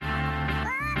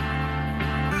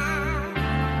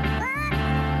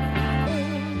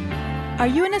Are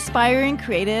you an aspiring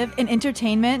creative in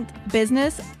entertainment,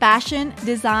 business, fashion,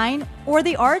 design, or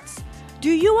the arts? Do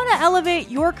you want to elevate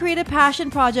your creative passion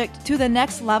project to the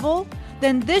next level?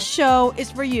 Then this show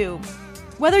is for you.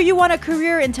 Whether you want a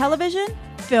career in television,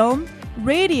 film,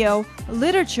 radio,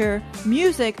 literature,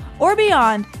 music, or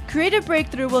beyond, Creative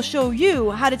Breakthrough will show you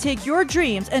how to take your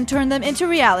dreams and turn them into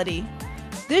reality.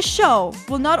 This show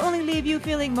will not only leave you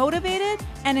feeling motivated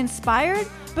and inspired,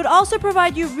 but also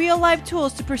provide you real-life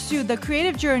tools to pursue the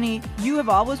creative journey you have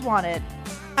always wanted.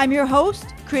 I'm your host,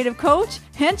 creative coach,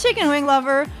 and chicken wing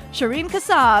lover, Shireen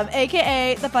Kassab,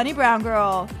 aka the Funny Brown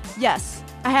Girl. Yes,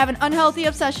 I have an unhealthy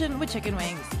obsession with chicken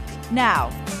wings.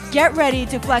 Now, get ready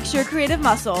to flex your creative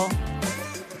muscle.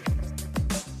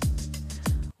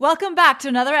 Welcome back to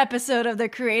another episode of the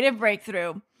Creative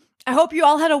Breakthrough. I hope you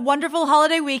all had a wonderful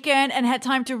holiday weekend and had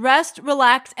time to rest,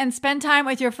 relax, and spend time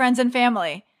with your friends and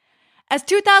family. As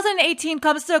 2018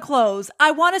 comes to a close,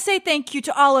 I want to say thank you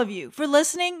to all of you for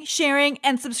listening, sharing,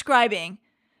 and subscribing.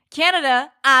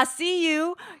 Canada, I see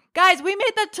you. Guys, we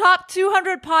made the top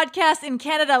 200 podcasts in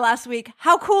Canada last week.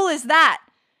 How cool is that?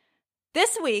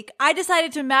 This week, I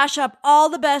decided to mash up all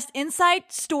the best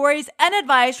insights, stories, and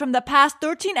advice from the past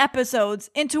 13 episodes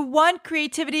into one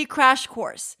creativity crash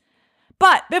course.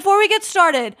 But before we get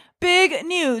started, big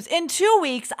news. In 2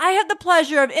 weeks, I have the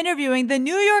pleasure of interviewing the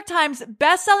New York Times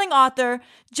bestselling author,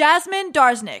 Jasmine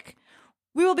Darznik.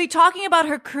 We will be talking about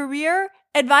her career,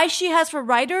 advice she has for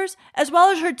writers, as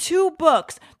well as her 2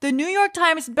 books, the New York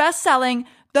Times bestselling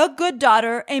The Good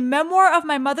Daughter, a memoir of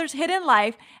my mother's hidden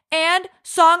life, and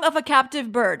Song of a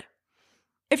Captive Bird.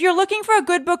 If you're looking for a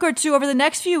good book or 2 over the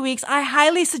next few weeks, I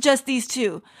highly suggest these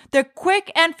 2. They're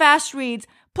quick and fast reads.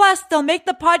 Plus, they'll make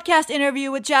the podcast interview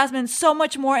with Jasmine so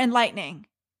much more enlightening.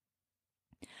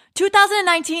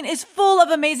 2019 is full of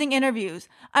amazing interviews.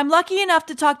 I'm lucky enough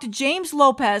to talk to James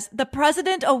Lopez, the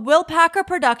president of Will Packer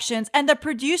Productions and the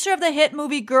producer of the hit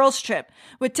movie Girls Trip,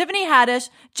 with Tiffany Haddish,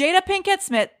 Jada Pinkett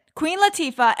Smith, Queen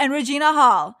Latifah, and Regina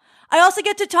Hall. I also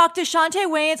get to talk to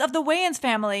Shantae Wayans of the Wayans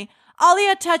family,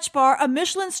 Alia Techbar, a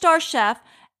Michelin star chef,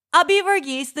 Abi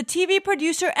Verghese, the TV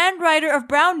producer and writer of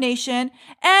Brown Nation,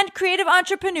 and creative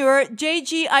entrepreneur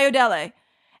J.G. Ayodele,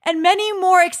 and many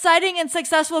more exciting and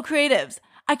successful creatives.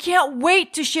 I can't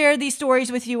wait to share these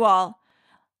stories with you all.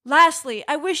 Lastly,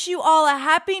 I wish you all a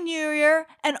happy new year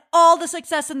and all the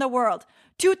success in the world.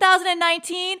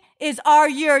 2019 is our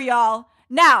year, y'all.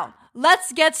 Now,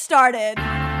 let's get started.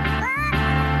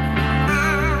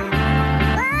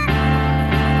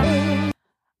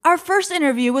 Our first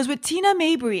interview was with Tina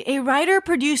Mabry, a writer,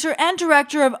 producer, and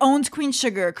director of Owns Queen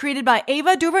Sugar, created by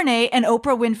Ava DuVernay and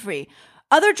Oprah Winfrey.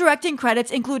 Other directing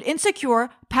credits include Insecure,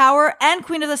 Power, and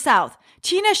Queen of the South.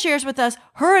 Tina shares with us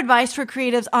her advice for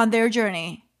creatives on their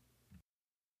journey.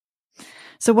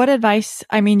 So what advice,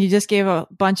 you just gave a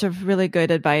bunch of really good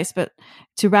advice, but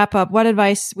to wrap up, what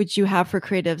advice would you have for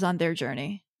creatives on their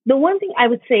journey? The one thing I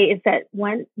would say is that,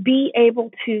 one, be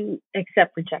able to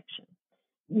accept rejection.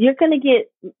 You're going to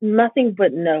get nothing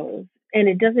but no's. And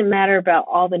it doesn't matter about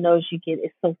all the no's you get.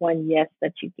 It's the one yes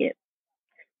that you get.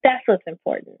 That's what's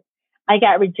important. I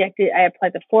got rejected. I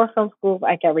applied to 4 film schools.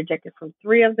 I got rejected from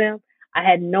 3 of them. I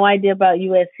had no idea about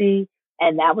USC.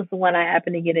 And that was the one I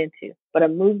happened to get into. But I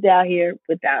moved out here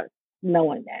without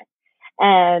knowing that.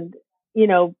 And,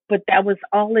 but that was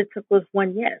all it took was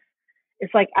one yes.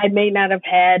 It's like I may not have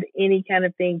had any kind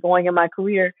of thing going in my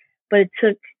career, but it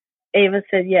took, Ava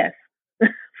said yes.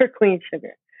 For Queen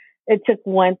Sugar. It took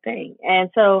one thing.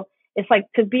 And so it's like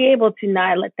to be able to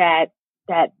not let that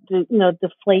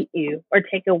deflate you or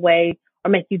take away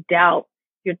or make you doubt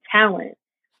your talent,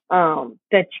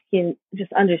 that you can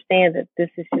just understand that this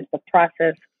is just the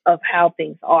process of how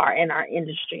things are in our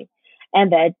industry,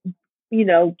 and that,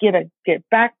 get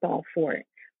backbone for it,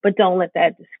 but don't let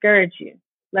that discourage you.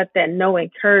 Let that no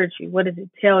encourage you. What does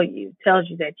it tell you? It tells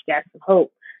you that you got some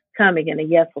hope coming and a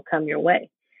yes will come your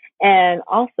way. And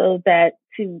also that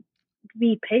to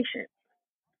be patient.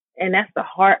 And that's the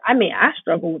hard, I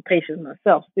struggle with patience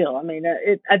myself still.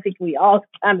 I think we all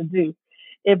kind of do.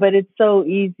 But it's so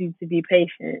easy to be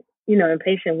patient, and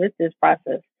patient with this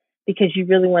process because you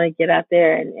really want to get out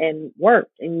there and work,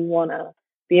 and you want to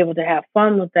be able to have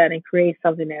fun with that and create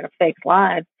something that affects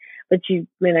lives. But you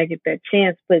may not get that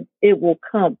chance, but it will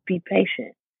come. Be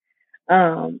patient.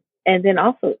 And then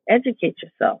also educate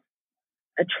yourself.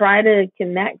 Try to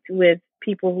connect with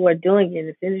people who are doing it in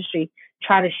this industry.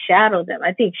 Try to shadow them.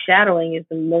 I think shadowing is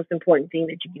the most important thing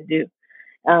that you can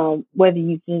do. Whether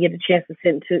you can get a chance to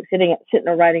sit in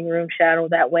a writing room, shadow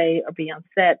that way, or be on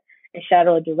set and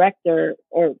shadow a director,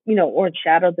 or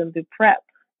shadow them through prep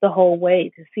the whole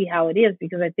way to see how it is.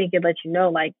 Because I think it lets you know,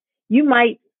 like, you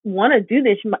might want to do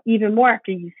this even more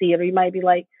after you see it, or you might be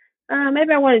like,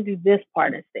 maybe I want to do this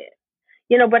part instead.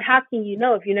 But how can you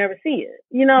know if you never see it?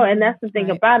 And that's the thing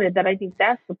about it, that I think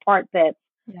that's the part that's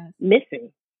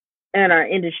missing in our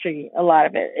industry. A lot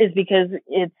of it is because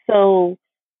it's so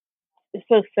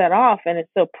set off and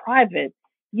it's so private.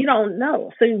 You don't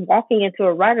know. So you're walking into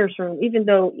a writer's room, even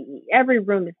though every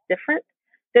room is different,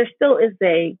 there still is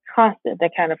a constant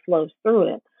that kind of flows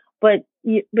through it. But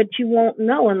you won't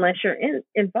know unless you're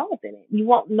involved in it. You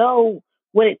won't know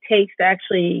what it takes to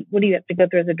actually, what do you have to go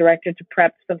through as a director to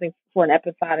prep something for an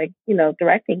episodic,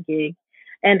 directing gig,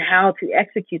 and how to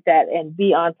execute that and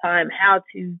be on time, how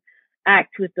to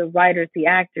act with the writers, the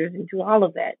actors, and do all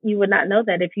of that. You would not know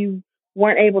that if you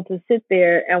weren't able to sit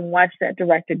there and watch that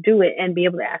director do it and be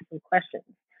able to ask them questions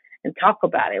and talk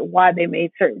about it, why they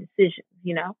made certain decisions,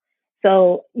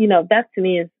 So, that to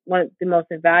me is one of the most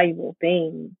invaluable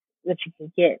things that you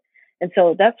can get. And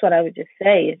so that's what I would just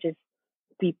say, is just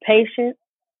be patient,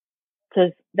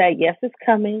 because that yes is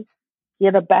coming.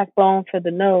 Get a backbone for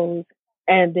the nose,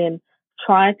 and then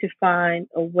try to find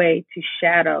a way to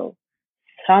shadow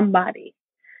somebody.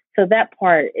 So that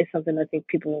part is something I think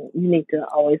you need to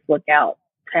always look out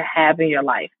to have in your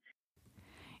life.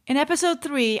 In episode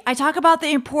 3, I talk about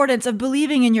the importance of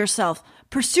believing in yourself,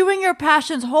 pursuing your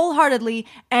passions wholeheartedly,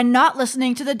 and not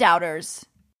listening to the doubters.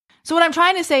 So what I'm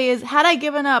trying to say is, had I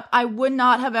given up, I would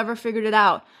not have ever figured it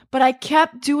out. But I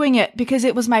kept doing it because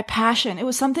it was my passion. It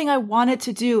was something I wanted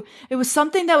to do. It was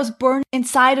something that was burned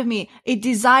inside of me, a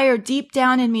desire deep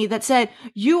down in me that said,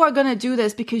 you are going to do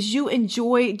this because you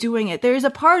enjoy doing it. There is a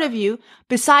part of you,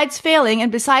 besides failing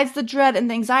and besides the dread and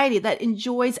the anxiety, that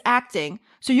enjoys acting.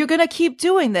 So you're going to keep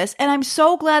doing this. And I'm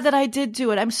so glad that I did do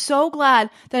it. I'm so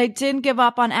glad that I didn't give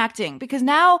up on acting, because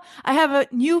now I have a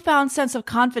newfound sense of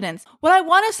confidence. What I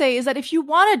want to say is that if you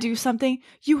want to do something,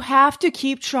 you have to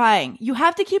keep trying. You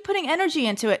have to keep putting energy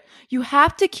into it. You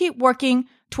have to keep working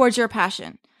towards your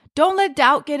passion. Don't let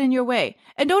doubt get in your way.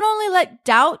 And don't only let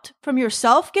doubt from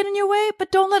yourself get in your way,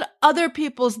 but don't let other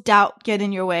people's doubt get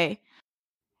in your way.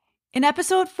 In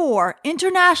episode 4,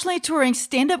 internationally touring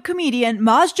stand-up comedian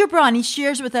Maz Jobrani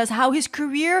shares with us how his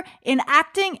career in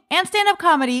acting and stand-up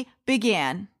comedy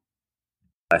began.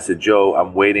 I said, Joe,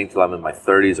 I'm waiting till I'm in my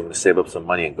 30s. I'm going to save up some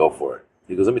money and go for it.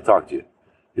 He goes, let me talk to you.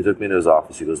 He took me into his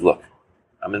office. He goes, look,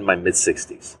 I'm in my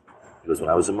mid-60s. He goes, when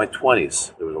I was in my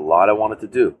 20s, there was a lot I wanted to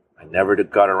do. I never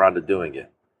got around to doing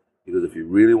it. He goes, if you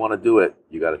really want to do it,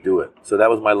 you got to do it. So that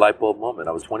was my light bulb moment.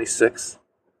 I was 26.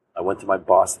 I went to my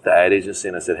boss at the ad agency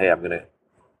and I said, hey, I'm going to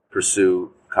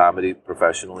pursue comedy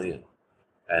professionally.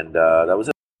 And that was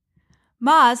it.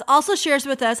 Maz also shares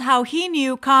with us how he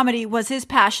knew comedy was his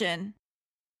passion.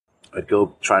 I'd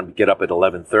go try and get up at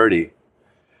 11:30,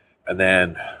 and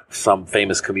then some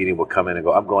famous comedian would come in and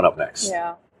go, I'm going up next.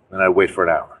 Yeah. And I'd wait for an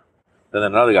hour. Then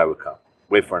another guy would come,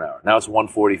 wait for an hour. Now it's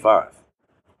 1:45,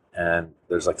 and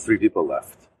there's like 3 people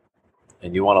left.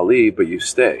 And you want to leave, but you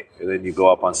stay. And then you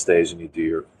go up on stage and you do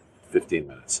your 15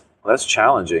 minutes. Well, that's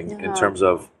challenging in terms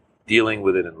of dealing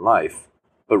with it in life.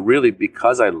 But really,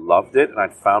 because I loved it and I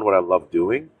found what I loved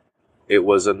doing, it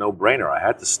was a no-brainer. I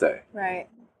had to stay. Right.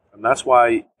 And that's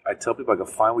why I tell people, I go,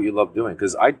 find what you love doing.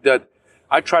 Because I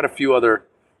tried a few other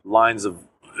lines of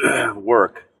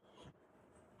work,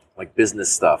 like business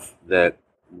stuff, that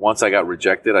once I got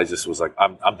rejected, I just was like,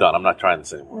 I'm done. I'm not trying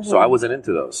this anymore. Mm-hmm. So I wasn't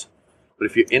into those. But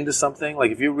if you're into something,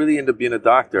 like if you're really into being a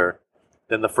doctor,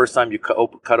 then the first time you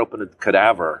cut open a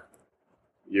cadaver,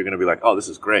 you're going to be like, oh, this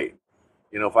is great.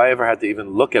 If I ever had to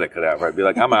even look at a cadaver, I'd be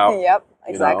like, I'm out. Yep,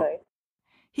 exactly.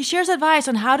 He shares advice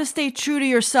on how to stay true to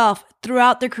yourself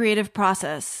throughout the creative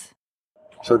process.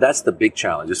 So that's the big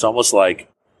challenge. It's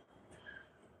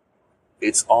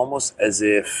almost as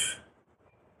if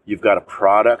you've got a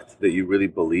product that you really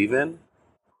believe in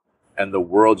and the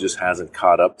world just hasn't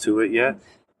caught up to it yet.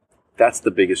 That's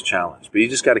the biggest challenge. But you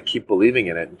just got to keep believing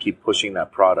in it and keep pushing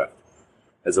that product,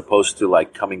 as opposed to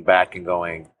like coming back and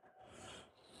going,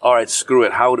 all right, screw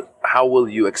it. How will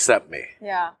you accept me?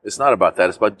 Yeah. It's not about that.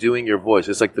 It's about doing your voice.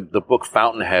 It's like the book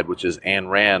Fountainhead, which is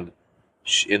Ayn Rand.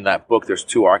 In that book, there's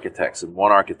 2 architects, and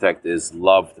one architect is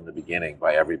loved in the beginning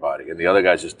by everybody, and the other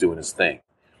guy's just doing his thing.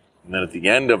 And then at the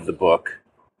end of the book,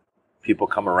 people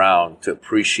come around to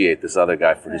appreciate this other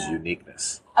guy for his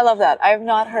uniqueness. I love that. I have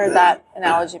not heard that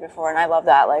analogy before, and I love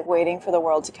that, like waiting for the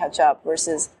world to catch up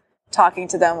versus talking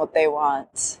to them what they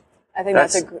want. I think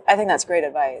that's great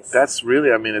advice. That's really,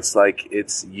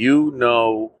 it's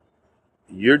you're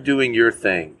doing your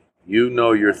thing. You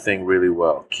know your thing really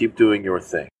well. Keep doing your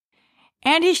thing.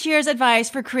 And he shares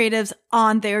advice for creatives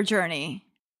on their journey.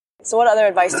 So what other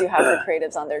advice do you have for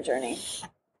creatives on their journey?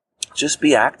 Just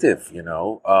be active,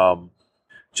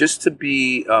 just to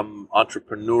be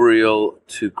entrepreneurial,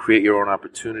 to create your own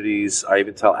opportunities. I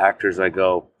even tell actors, I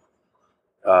go,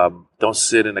 don't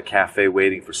sit in a cafe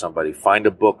waiting for somebody. Find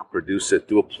a book, produce it,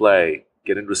 do a play,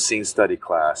 get into a scene study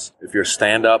class. If you're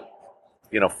stand-up,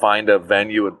 find a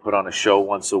venue and put on a show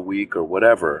once a week or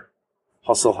whatever.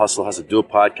 Hustle. Do a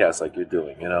podcast like you're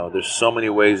doing. There's so many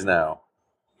ways now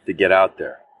to get out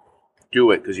there.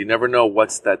 Do it, because you never know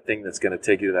what's that thing that's going to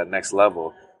take you to that next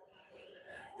level.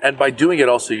 And by doing it,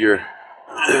 also you're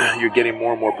getting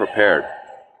more and more prepared,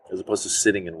 as opposed to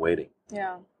sitting and waiting.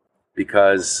 Yeah.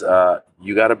 Because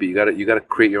you gotta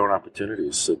create your own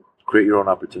opportunities. So create your own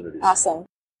opportunities. Awesome.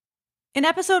 In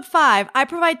episode 5, I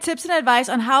provide tips and advice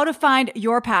on how to find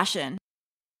your passion.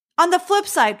 On the flip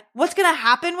side, what's going to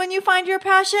happen when you find your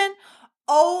passion?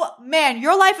 Oh man,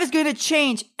 your life is going to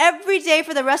change. Every day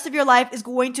for the rest of your life is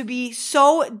going to be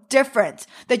so different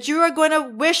that you are going to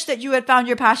wish that you had found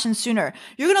your passion sooner.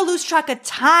 You're going to lose track of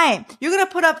time. You're going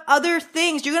to put up other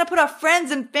things. You're going to put up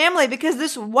friends and family because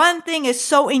this one thing is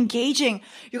so engaging.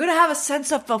 You're going to have a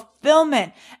sense of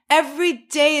fulfillment. Every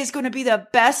day is going to be the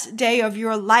best day of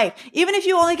your life. Even if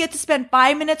you only get to spend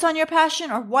 5 minutes on your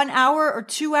passion or 1 hour or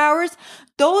 2 hours,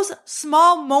 those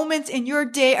small moments in your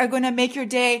day are going to make your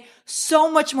day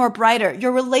so much more brighter.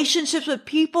 Your relationships with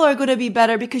people are going to be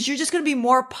better because you're just going to be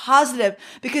more positive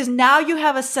because now you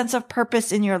have a sense of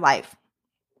purpose in your life.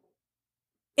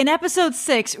 In episode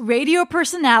 6, radio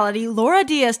personality Laura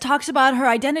Diaz talks about her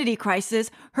identity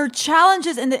crisis, her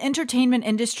challenges in the entertainment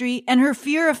industry, and her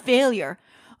fear of failure.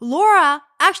 Laura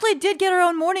actually did get her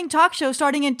own morning talk show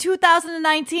starting in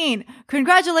 2019.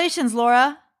 Congratulations,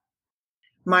 Laura.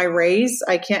 My race,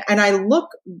 I can't, and I look,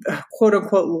 quote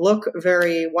unquote, look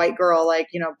very white girl, like,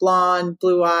 blonde,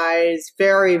 blue eyes,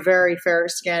 very, very fair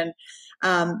skin.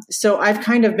 So I've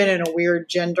kind of been in a weird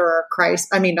gender crisis.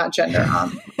 I mean, not gender.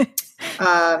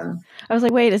 I was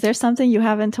like, wait, is there something you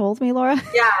haven't told me, Laura?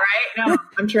 Yeah, right. No,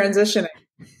 I'm transitioning.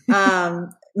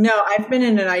 No, I've been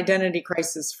in an identity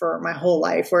crisis for my whole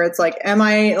life where it's like, am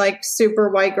I like super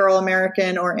white girl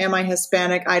American or am I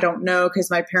Hispanic? I don't know, because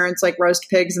my parents like roast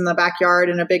pigs in the backyard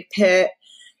in a big pit,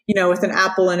 with an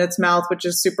apple in its mouth, which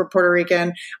is super Puerto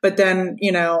Rican. But then,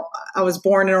 I was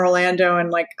born in Orlando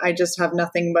and like, I just have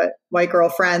nothing but white girl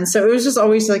friends. So it was just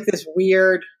always like this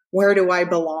weird, where do I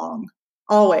belong?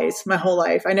 Always, my whole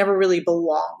life. I never really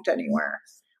belonged anywhere,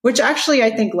 which actually I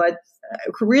think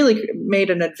really made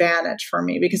an advantage for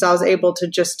me because I was able to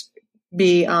just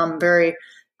be I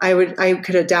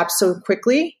could adapt so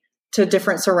quickly to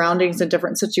different surroundings and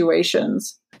different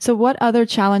situations. So what other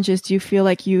challenges do you feel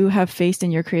like you have faced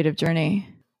in your creative journey?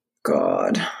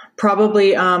 God,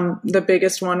 probably the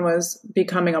biggest one was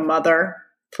becoming a mother,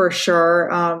 for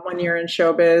sure. When you're in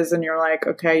showbiz and you're like,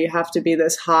 okay, you have to be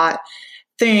this hot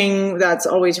thing that's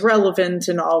always relevant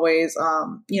and always,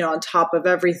 on top of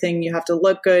everything. You have to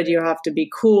look good. You have to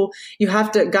be cool.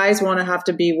 Guys have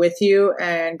to be with you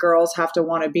and girls have to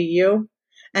want to be you.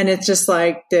 And it's just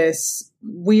like this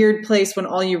weird place when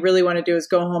all you really want to do is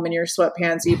go home in your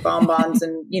sweatpants, eat bonbons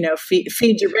and,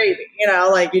 feed your baby,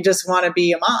 like you just want to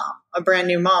be a mom, a brand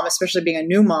new mom, especially being a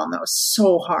new mom. That was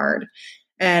so hard.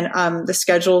 And the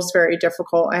schedule is very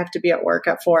difficult. I have to be at work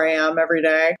at 4 a.m. every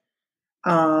day.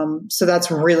 So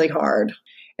that's really hard.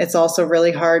 It's also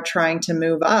really hard trying to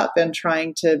move up and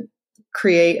trying to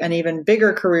create an even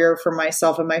bigger career for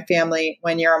myself and my family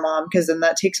when you're a mom, because then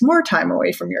that takes more time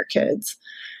away from your kids.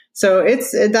 So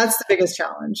that's the biggest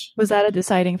challenge. Was that a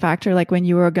deciding factor? Like when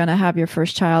you were going to have your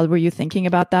first child, were you thinking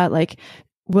about that? Like,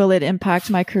 will it impact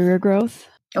my career growth?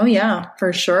 Oh yeah,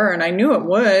 for sure. And I knew it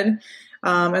would.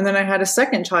 And then I had a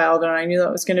second child and I knew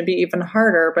that was going to be even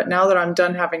harder. But now that I'm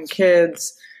done having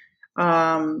kids,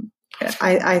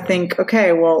 I think,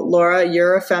 okay, well, Laura,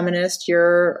 you're a feminist.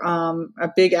 You're a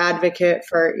big advocate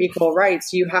for equal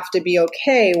rights. You have to be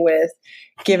okay with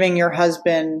giving your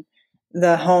husband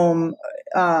the home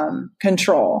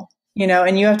control,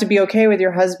 and you have to be okay with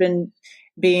your husband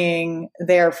being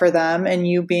there for them and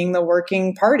you being the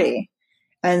working party.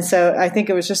 And so I think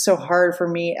it was just so hard for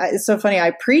me. It's so funny.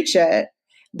 I preach it,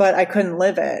 but I couldn't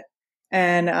live it.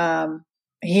 And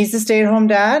he's a stay-at-home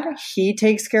dad. He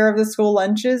takes care of the school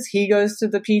lunches. He goes to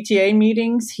the PTA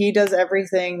meetings. He does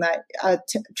everything that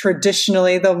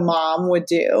traditionally the mom would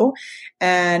do.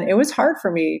 And it was hard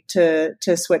for me to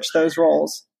switch those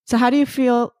roles. So how do you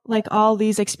feel like all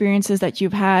these experiences that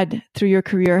you've had through your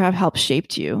career have helped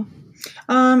shaped you?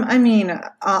 I mean,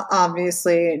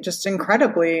 obviously, just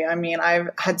incredibly. I mean, I've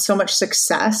had so much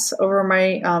success over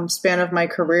my span of my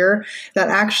career that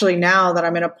actually now that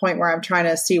I'm in a point where I'm trying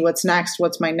to see what's next,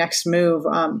 what's my next move,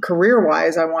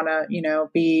 career-wise, I want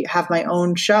to, have my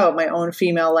own show, my own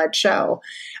female-led show.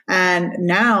 And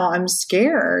now I'm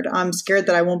scared. I'm scared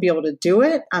that I won't be able to do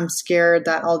it. I'm scared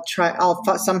that I'll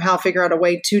somehow figure out a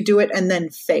way to do it and then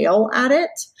fail at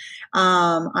it.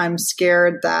 I'm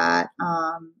scared that,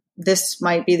 this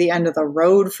might be the end of the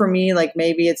road for me. Like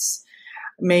maybe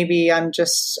I'm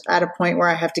just at a point where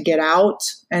I have to get out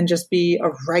and just be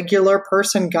a regular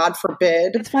person, God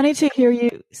forbid. It's funny to hear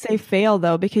you say fail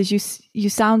though, because you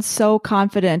sound so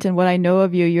confident. And what I know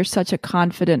of you, you're such a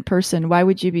confident person. Why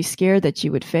would you be scared that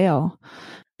you would fail?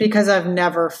 Because I've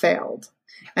never failed.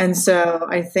 And so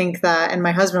I think that, and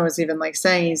my husband was even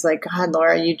saying, he's like, God,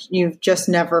 Laura, you've just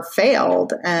never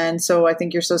failed. And so I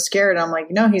think you're so scared. I'm like,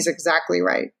 no, he's exactly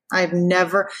right.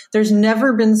 There's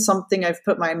never been something I've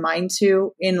put my mind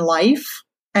to in life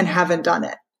and haven't done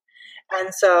it.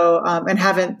 And so, and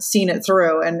haven't seen it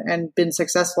through and been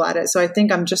successful at it. So I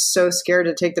think I'm just so scared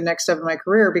to take the next step in my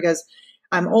career because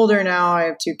I'm older now. I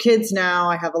have 2 kids now.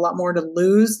 I have a lot more to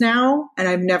lose now. And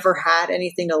I've never had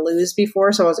anything to lose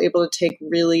before. So I was able to take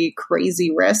really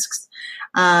crazy risks.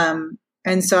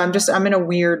 And so I'm in a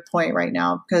weird point right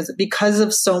now because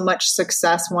of so much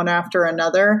success one after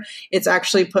another, it's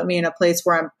actually put me in a place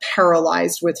where I'm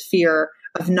paralyzed with fear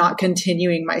of not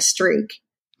continuing my streak.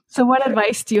 So what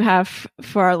advice do you have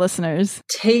for our listeners?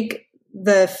 Take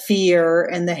the fear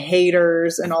and the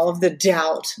haters and all of the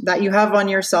doubt that you have on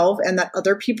yourself and that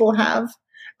other people have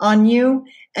on you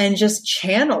and just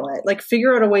channel it.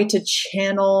 Figure out a way to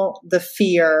channel the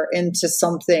fear into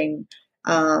something,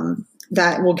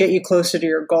 that will get you closer to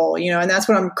your goal, and that's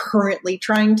what I'm currently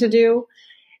trying to do.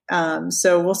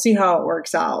 So we'll see how it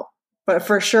works out. But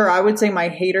for sure, I would say my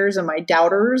haters and my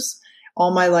doubters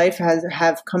all my life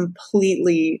have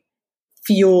completely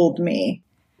fueled me.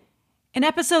 In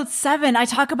episode 7, I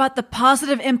talk about the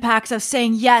positive impacts of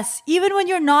saying yes, even when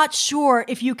you're not sure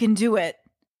if you can do it.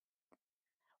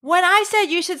 When I said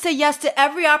you should say yes to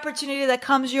every opportunity that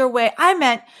comes your way, I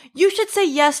meant you should say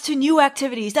yes to new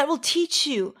activities that will teach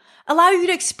you, allow you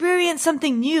to experience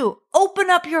something new, open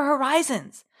up your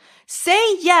horizons.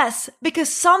 Say yes because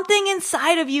something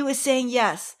inside of you is saying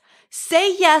yes.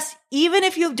 Say yes even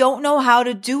if you don't know how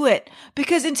to do it,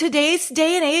 because in today's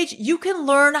day and age, you can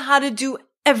learn how to do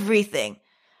everything.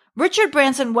 Richard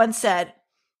Branson once said,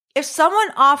 if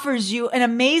someone offers you an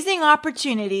amazing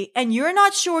opportunity and you're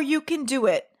not sure you can do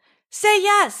it, say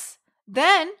yes.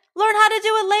 Then learn how to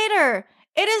do it later.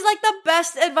 It is the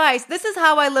best advice. This is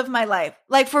how I live my life,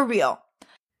 for real.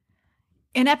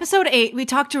 In episode 8, we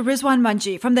talked to Rizwan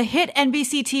Munji from the hit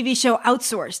NBC TV show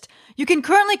Outsourced. You can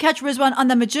currently catch Rizwan on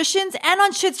The Magicians and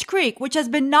on Schitt's Creek, which has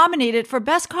been nominated for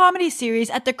Best Comedy Series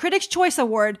at the Critics' Choice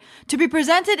Award to be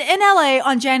presented in LA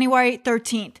on January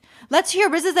 13th. Let's hear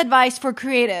Riz's advice for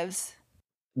creatives.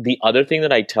 The other thing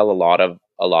that I tell a lot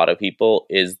of people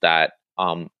is that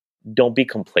don't be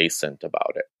complacent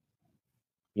about it.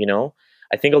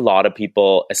 I think a lot of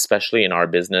people, especially in our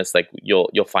business, you'll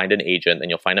find an agent and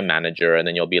you'll find a manager, and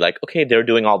then you'll be like, okay, they're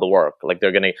doing all the work.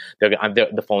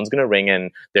 The phone's gonna ring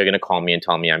and they're gonna call me and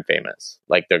tell me I'm famous.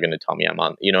 They're gonna tell me I'm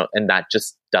on, and that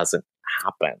just doesn't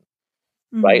happen,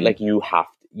 right?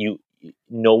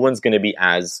 No one's gonna be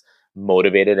as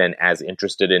motivated and as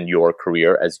interested in your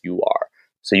career as you are.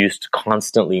 So you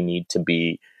constantly need to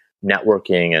be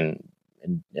networking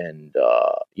and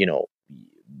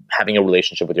having a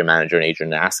relationship with your manager and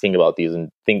agent and asking about these and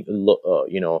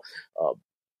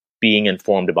being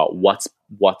informed about what's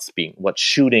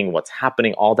shooting, what's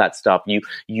happening, all that stuff. You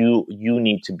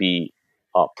need to be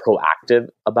proactive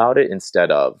about it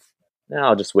instead of,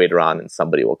 I'll just wait around and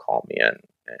somebody will call me and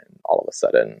all of a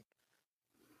sudden,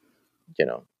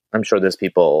 I'm sure there's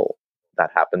people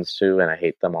that happens to, and I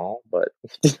hate them all, but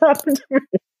it happened to me.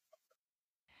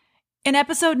 In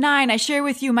episode 9, I share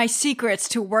with you my secrets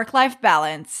to work-life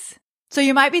balance. So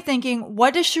you might be thinking,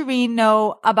 what does Shireen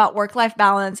know about work-life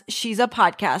balance? She's a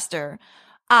podcaster.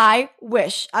 I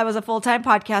wish I was a full-time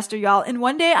podcaster, y'all, and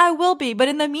one day I will be. But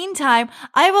in the meantime,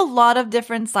 I have a lot of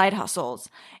different side hustles.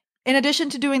 In addition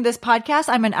to doing this podcast,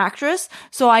 I'm an actress,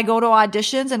 so I go to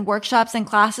auditions and workshops and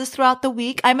classes throughout the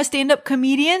week. I'm a stand-up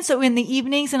comedian, so in the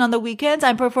evenings and on the weekends,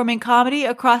 I'm performing comedy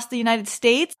across the United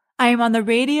States. I am on the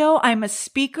radio. I'm a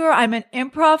speaker. I'm an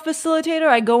improv facilitator.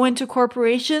 I go into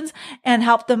corporations and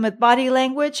help them with body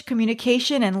language,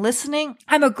 communication, and listening.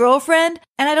 I'm a girlfriend.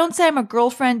 And I don't say I'm a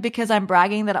girlfriend because I'm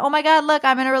bragging that, oh my God, look,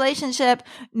 I'm in a relationship.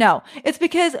 No, it's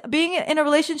because being in a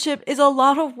relationship is a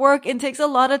lot of work and takes a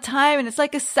lot of time. And it's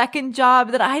like a second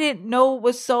job that I didn't know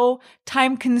was so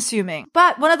time consuming.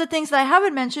 But one of the things that I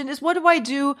haven't mentioned is, what do I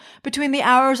do between the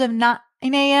hours of 9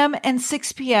 a.m. and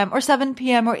 6 p.m. or 7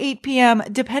 p.m. or 8 p.m.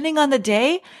 depending on the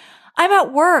day? I'm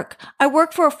at work. I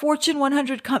work for a Fortune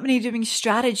 100 company doing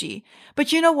strategy.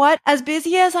 But you know what? As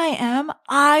busy as I am,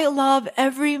 I love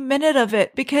every minute of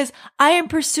it because I am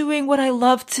pursuing what I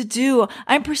love to do.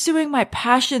 I'm pursuing my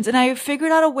passions, and I have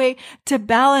figured out a way to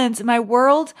balance my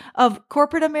world of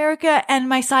corporate America and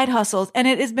my side hustles. And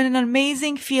it has been an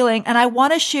amazing feeling. And I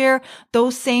want to share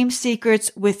those same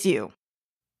secrets with you.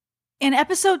 In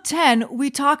episode 10, we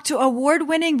talked to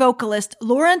award-winning vocalist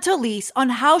Lauren Talese on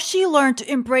how she learned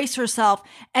to embrace herself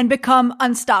and become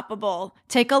unstoppable.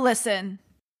 Take a listen.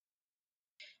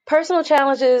 Personal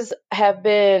challenges have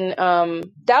been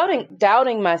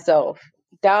doubting myself,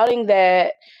 doubting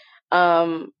that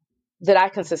that I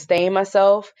can sustain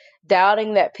myself,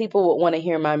 doubting that people would want to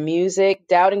hear my music,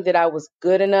 doubting that I was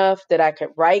good enough, that I could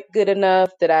write good enough,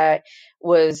 that I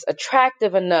was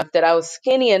attractive enough, that I was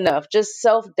skinny enough, just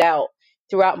self-doubt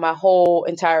throughout my whole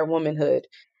entire womanhood.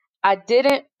 I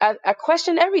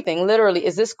questioned everything. Literally,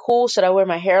 is this cool? Should I wear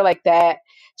my hair like that?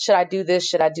 Should I do this?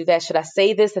 Should I do that? Should I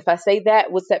say this? If I say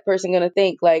that, what's that person going to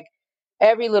think? Like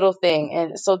every little thing.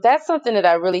 And so that's something that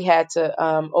I really had to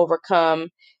overcome.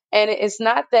 And it's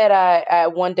not that I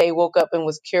one day woke up and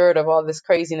was cured of all this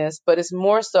craziness, but it's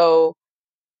more so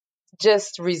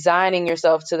just resigning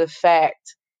yourself to the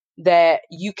fact that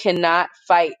you cannot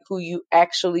fight who you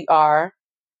actually are.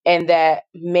 And that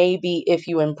maybe if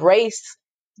you embrace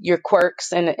your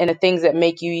quirks and the things that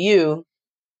make you,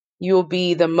 you'll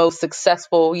be the most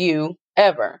successful you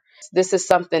ever. This is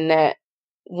something that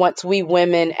once we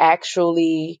women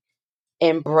actually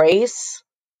embrace,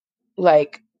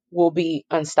 like, we'll be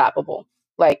unstoppable.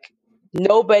 Like,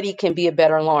 nobody can be a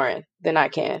better Lauren than I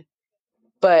can.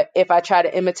 But if I try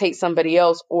to imitate somebody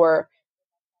else or,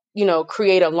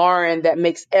 create a Lauren that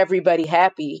makes everybody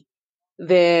happy,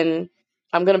 then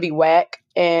I'm going to be whack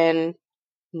and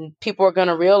people are going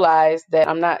to realize that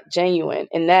I'm not genuine,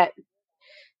 and it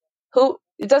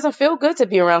doesn't feel good to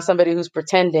be around somebody who's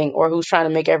pretending or who's trying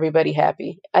to make everybody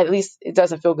happy. At least it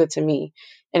doesn't feel good to me,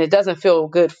 and it doesn't feel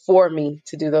good for me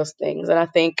to do those things. And I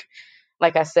think,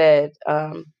 like I said,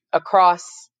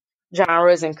 across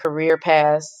genres and career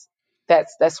paths,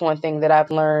 that's one thing that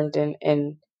I've learned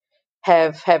and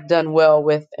have done well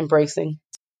with embracing.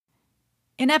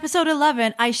 In episode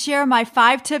 11, I share my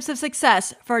 5 tips of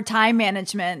success for time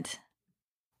management.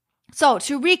 So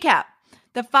to recap,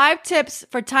 the 5 tips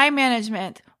for time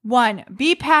management: 1,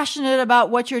 be passionate about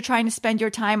what you're trying to spend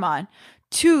your time on.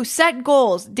 2, set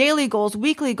goals, daily goals,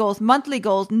 weekly goals, monthly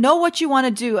goals. Know what you want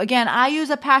to do. Again, I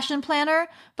use a passion planner,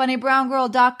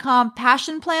 funnybrown-girl.com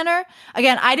passion planner.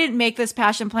 Again, I didn't make this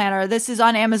passion planner. This is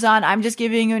on Amazon. I'm just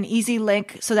giving you an easy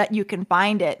link so that you can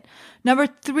find it. Number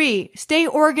 3, stay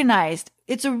organized.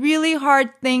 It's a really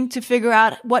hard thing to figure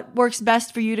out what works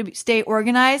best for you to stay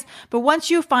organized. But once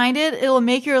you find it, it'll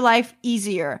make your life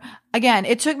easier. Again,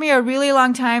 it took me a really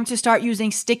long time to start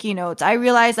using sticky notes. I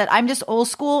realized that I'm just old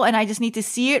school and I just need to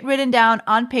see it written down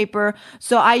on paper.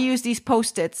 So I use these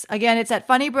Post-its. Again, it's at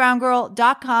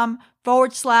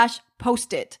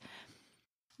funnybrowngirl.com/Post-it.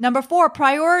 Number 4,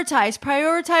 prioritize.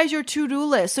 Prioritize your to-do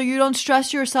list so you don't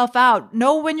stress yourself out.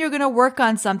 Know when you're going to work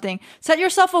on something. Set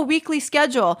yourself a weekly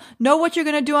schedule. Know what you're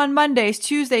going to do on Mondays,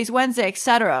 Tuesdays, Wednesdays,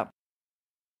 etc.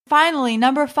 Finally,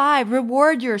 number 5,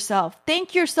 reward yourself.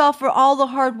 Thank yourself for all the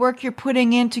hard work you're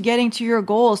putting into getting to your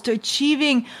goals, to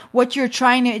achieving what you're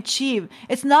trying to achieve.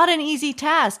 It's not an easy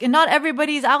task, and not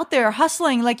everybody's out there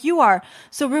hustling like you are.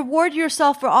 So reward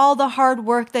yourself for all the hard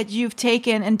work that you've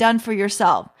taken and done for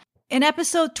yourself. In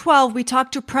episode 12, we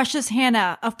talked to Precious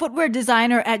Hannah, a footwear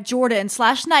designer at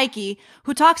Jordan/Nike,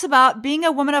 who talks about being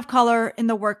a woman of color in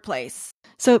the workplace.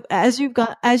 So as you've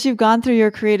gone through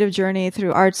your creative journey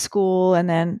through art school, and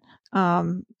then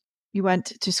you went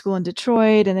to school in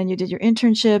Detroit, and then you did your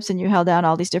internships, and you held down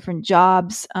all these different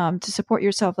jobs to support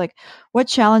yourself. Like, what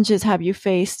challenges have you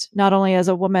faced, not only as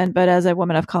a woman, but as a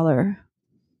woman of color?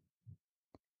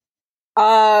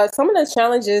 Some of the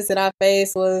challenges that I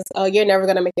faced was, you're never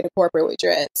going to make it a corporate with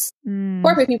dreads.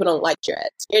 Corporate people don't like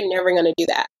dreads. You're never going to do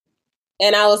that.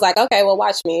 And I was like, okay, well,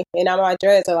 watch me. And now my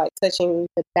dreads are like touching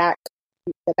the back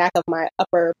of my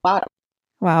upper bottom.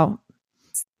 Wow.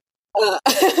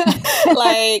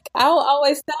 Like, I'll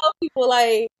always tell people,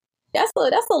 like, that's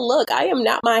a look. I am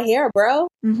not my hair, bro.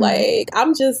 Mm-hmm. Like,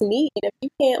 I'm just me. And if you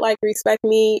can't like respect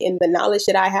me and the knowledge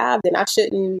that I have, then I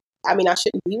shouldn't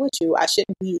be with you. I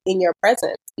shouldn't be in your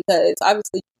presence because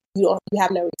obviously you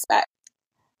have no respect.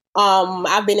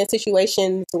 I've been in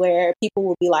situations where people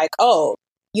will be like, oh,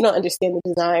 you don't understand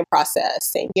the design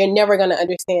process and you're never going to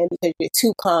understand because you're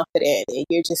too confident and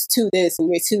you're just too this and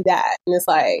you're too that. And it's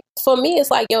like, for me, it's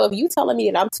like, yo, if you telling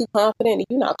me that I'm too confident, then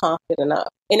you're not confident enough.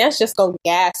 And that's just going to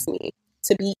gas me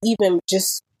to be even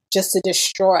just to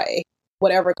destroy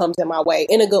whatever comes in my way,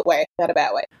 in a good way, not a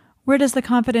bad way. Where does the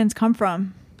confidence come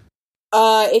from?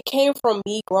 It came from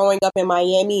me growing up in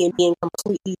Miami and being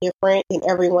completely different than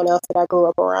everyone else that I grew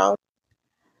up around.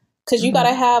 Because you got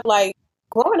to have like,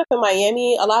 growing up in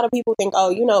Miami, a lot of people think, oh,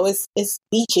 you know, it's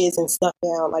beaches and stuff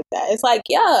down like that. It's like,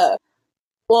 yeah,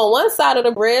 well, on one side of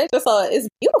the bridge, it's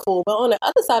beautiful, but on the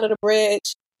other side of the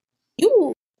bridge,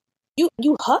 you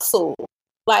hustle.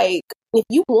 Like, if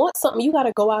you want something, you got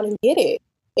to go out and get it.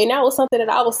 And that was something that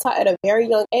I was taught at a very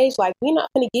young age. Like, we're not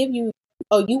going to give you,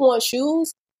 oh, you want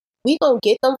shoes? We going to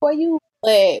get them for you,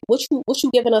 but what you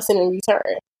giving us in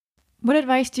return? What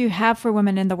advice do you have for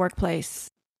women in the workplace?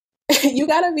 You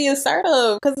gotta be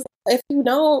assertive, because if you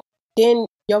don't, then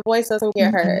your voice doesn't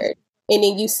get heard, and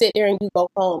then you sit there and you go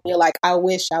home. You're like, I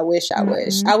wish. I was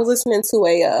listening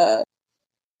to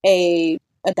a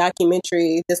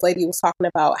documentary. This lady was talking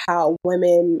about how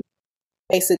women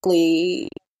basically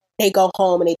they go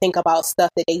home and they think about stuff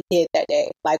that they did that day.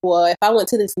 Like, well, if I went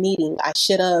to this meeting, I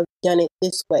should have done it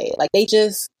this way. Like they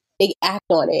act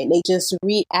on it and they just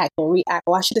react. Oh,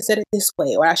 I should have said it this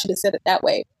way, or I should have said it that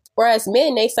way. Whereas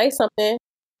men, they say something,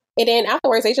 and then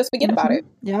afterwards, they just forget about it.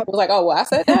 Yeah, it was like, oh, well, I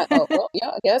said that. Oh, well, yeah,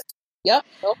 I guess. Yep.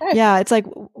 Okay. Yeah, it's like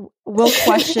we'll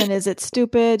question: is it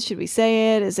stupid? Should we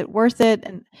say it? Is it worth it?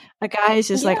 And a guy is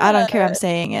just like, I don't care. I'm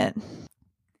saying it.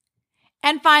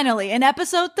 And finally, in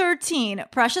episode 13,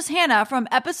 Precious Hannah from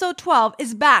episode 12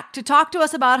 is back to talk to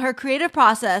us about her creative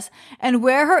process and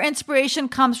where her inspiration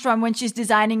comes from when she's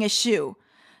designing a shoe.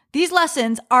 These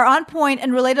lessons are on point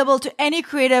and relatable to any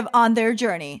creative on their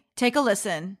journey. Take a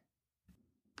listen.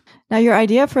 Now, your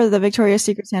idea for the Victoria's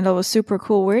Secret sandal was super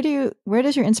cool. Where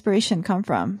does your inspiration come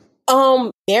from?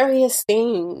 Various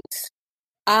things.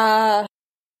 I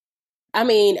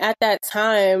mean, at that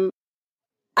time,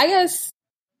 I guess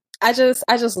I just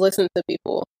listened to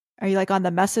people. Are you like on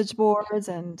the message boards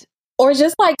or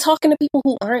just like talking to people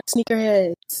who aren't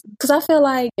sneakerheads? Because I feel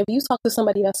like if you talk to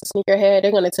somebody that's a sneakerhead,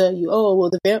 they're going to tell you, oh,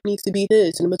 well, the vamp needs to be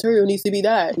this and the material needs to be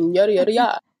that and yada, yada,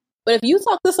 yada. But if you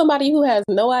talk to somebody who has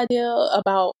no idea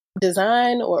about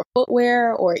design or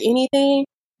footwear or anything,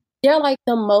 they're like it's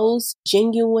the most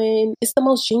genuine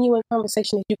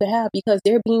conversation that you could have because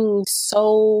they're being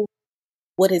so,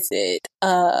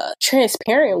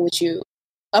 transparent with you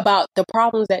about the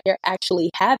problems that they're actually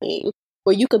having,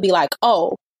 where you could be like,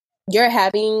 oh, you're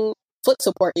having foot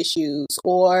support issues,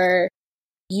 or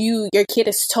your kid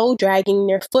is toe dragging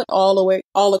their foot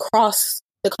all across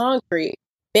the concrete.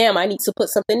 Damn, I need to put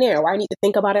something there, or I need to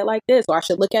think about it like this, or I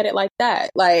should look at it like that.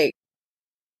 Like,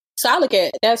 so I look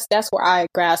at that's where I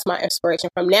grasp my inspiration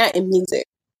from, that and music.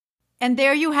 And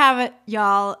there you have it,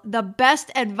 y'all. The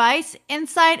best advice,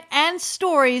 insight, and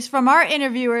stories from our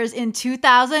interviewers in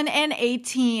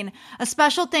 2018. A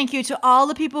special thank you to all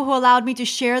the people who allowed me to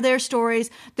share their stories.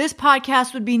 This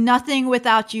podcast would be nothing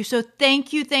without you. So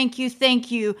thank you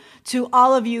to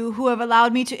all of you who have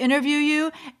allowed me to interview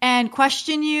you and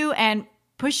question you and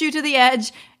push you to the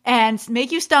edge and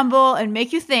make you stumble and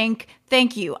make you think.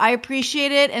 Thank you. I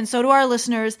appreciate it. And so do our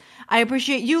listeners. I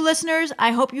appreciate you listeners.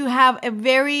 I hope you have a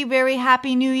very, very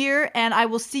happy new year, and I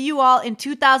will see you all in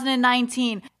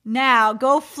 2019. Now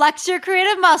go flex your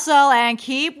creative muscle and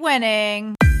keep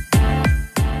winning.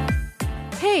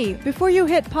 Hey, before you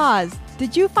hit pause,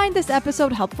 did you find this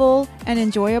episode helpful and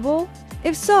enjoyable?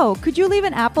 If so, could you leave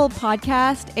an Apple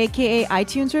Podcast, aka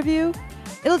iTunes review?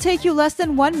 It'll take you less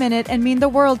than 1 minute and mean the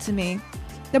world to me.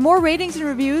 The more ratings and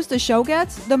reviews the show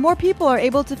gets, the more people are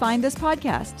able to find this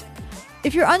podcast.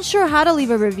 If you're unsure how to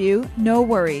leave a review, no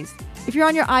worries. If you're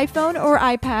on your iPhone or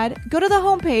iPad, go to the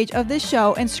homepage of this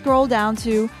show and scroll down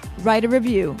to Write a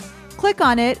Review. Click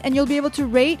on it and you'll be able to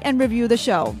rate and review the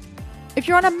show. If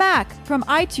you're on a Mac, from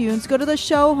iTunes, go to the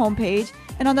show homepage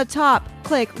and on the top,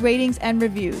 click Ratings and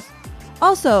Reviews.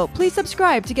 Also, please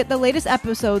subscribe to get the latest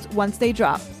episodes once they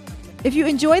drop. If you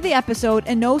enjoyed the episode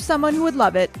and know someone who would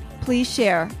love it, please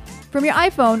share. From your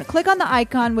iPhone, click on the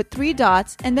icon with 3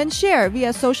 dots and then share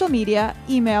via social media,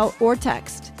 email, or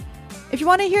text. If you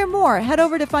want to hear more, head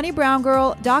over to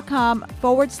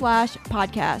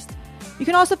funnybrownGirl.com/podcast. You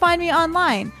can also find me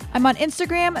online. I'm on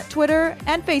Instagram, Twitter,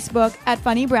 and Facebook at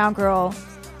Funny Brown Girl.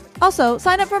 Also,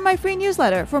 sign up for my free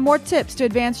newsletter for more tips to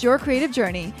advance your creative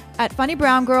journey at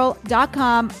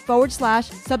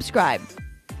funnybrown.com/subscribe.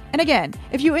 And again,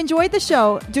 if you enjoyed the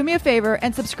show, do me a favor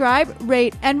and subscribe,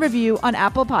 rate, and review on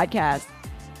Apple Podcasts.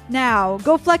 Now,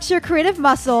 go flex your creative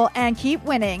muscle and keep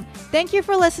winning. Thank you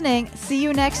for listening. See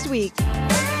you next week.